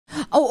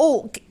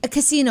a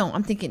casino.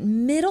 I'm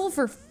thinking middle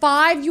for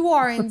 5. You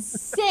are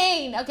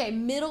insane. Okay,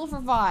 middle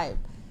for 5.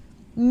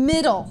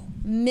 Middle.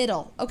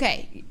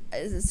 Okay,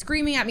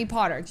 screaming at me,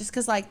 Potter. Just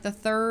because like the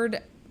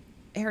 3rd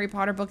Harry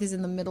Potter book is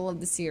in the middle of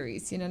the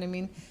series. You know what I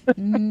mean?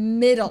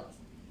 Middle.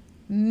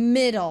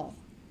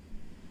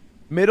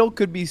 Middle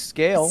could be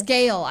scale.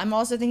 Scale. I'm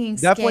also thinking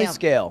scale. Definitely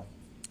scale.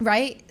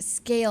 Right?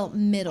 Scale,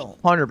 middle.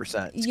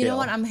 100%. You know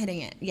what? I'm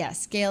hitting it. Yeah,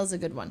 scale's a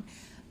good one.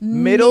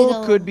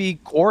 Middle could be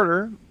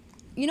quarter.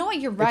 You know what?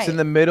 You're right. It's in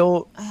the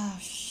middle. Oh,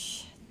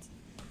 shit.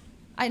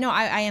 I know.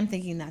 I am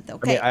thinking that, though.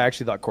 Okay. I mean, I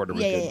actually thought quarter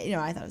was good. Yeah. You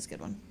know, I thought it was a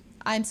good one.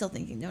 I'm still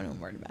thinking. Don't even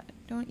worry about it.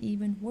 Don't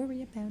even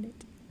worry about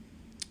it.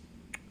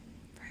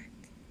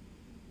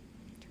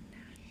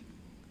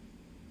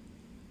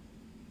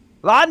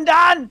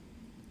 London!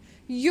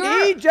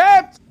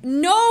 Egypt!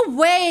 No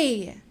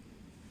way!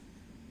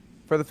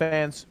 For the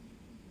fans.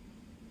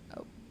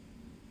 Oh.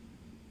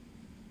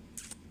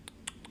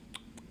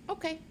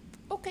 Okay.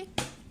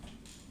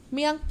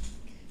 Miyoung,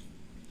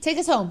 take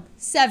us home.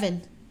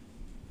 7.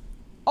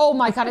 Oh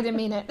my god, I didn't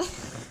mean it.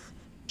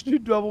 You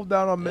doubled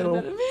down on middle.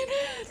 I didn't mean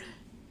it.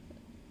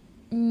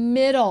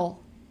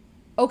 Middle.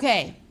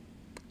 Okay.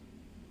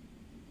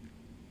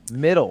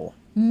 Middle.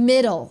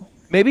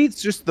 Maybe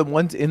it's just the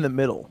ones in the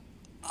middle.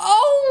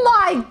 Oh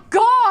my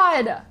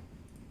god!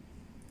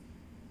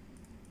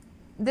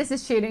 This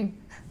is cheating.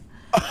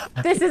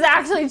 This is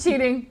actually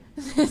cheating.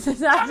 This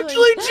is actually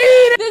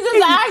cheating. This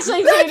is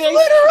actually That's cheating.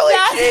 literally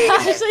That's cheating.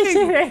 actually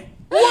cheating.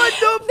 What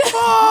the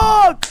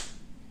fuck?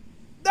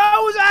 That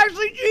was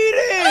actually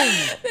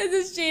cheating. This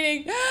is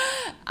cheating.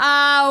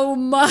 Oh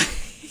my god.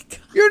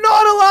 You're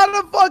not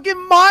allowed to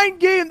fucking mind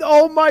game.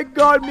 Oh my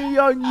god,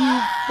 Miyoung,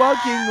 you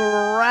fucking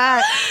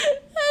rat.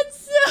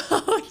 That's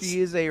so.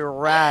 She is a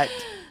rat.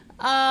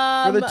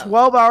 For the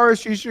 12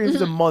 hours she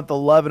streams a month,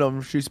 11 of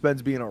them she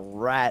spends being a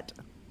rat.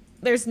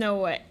 There's no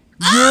way.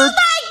 Oh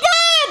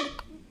my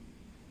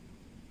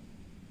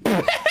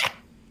god!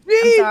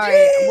 I'm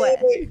sorry. What?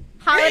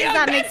 How does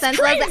that make sense,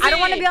 Leslie? I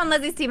don't want to be on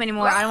Leslie's team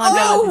anymore. I don't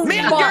want to be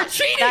on Leslie's team. Man, you're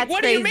cheating. That's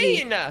what crazy. do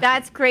you mean?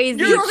 That's crazy.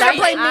 That's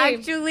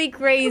actually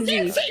crazy. You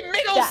can't say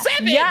middle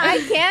 7. Yeah,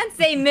 I can't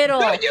say middle.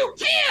 No, you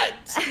can't.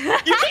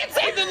 You can't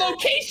say the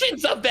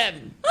locations of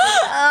them.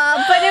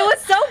 But it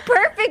was so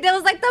perfect. It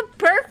was like the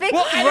perfect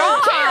Well, I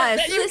don't care.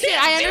 cross. Listen,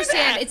 I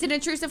understand. It's an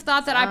intrusive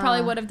thought that I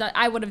probably would have done.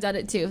 I would have done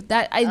it too.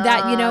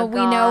 You know,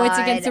 we know it's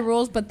against the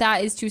rules, but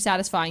that is too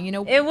satisfying. You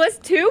know, it was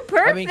too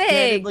perfect. I mean,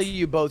 candidly,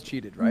 you both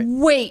cheated, right?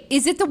 Wait,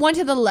 is it the one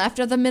to the left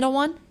of the middle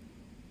one?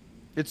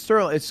 It's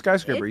Sterling. It's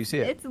skyscraper. You see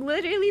it? It's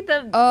literally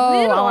the middle.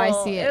 Oh, I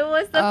see it. It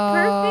was the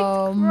perfect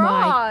cross. Oh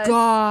my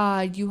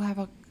god, you have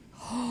a.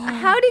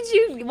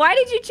 Why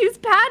did you choose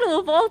paddle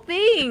of all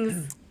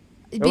things?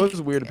 It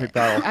was weird to pick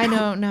paddle. I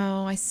don't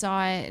know. I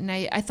saw it, and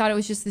I thought it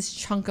was just this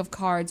chunk of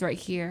cards right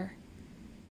here.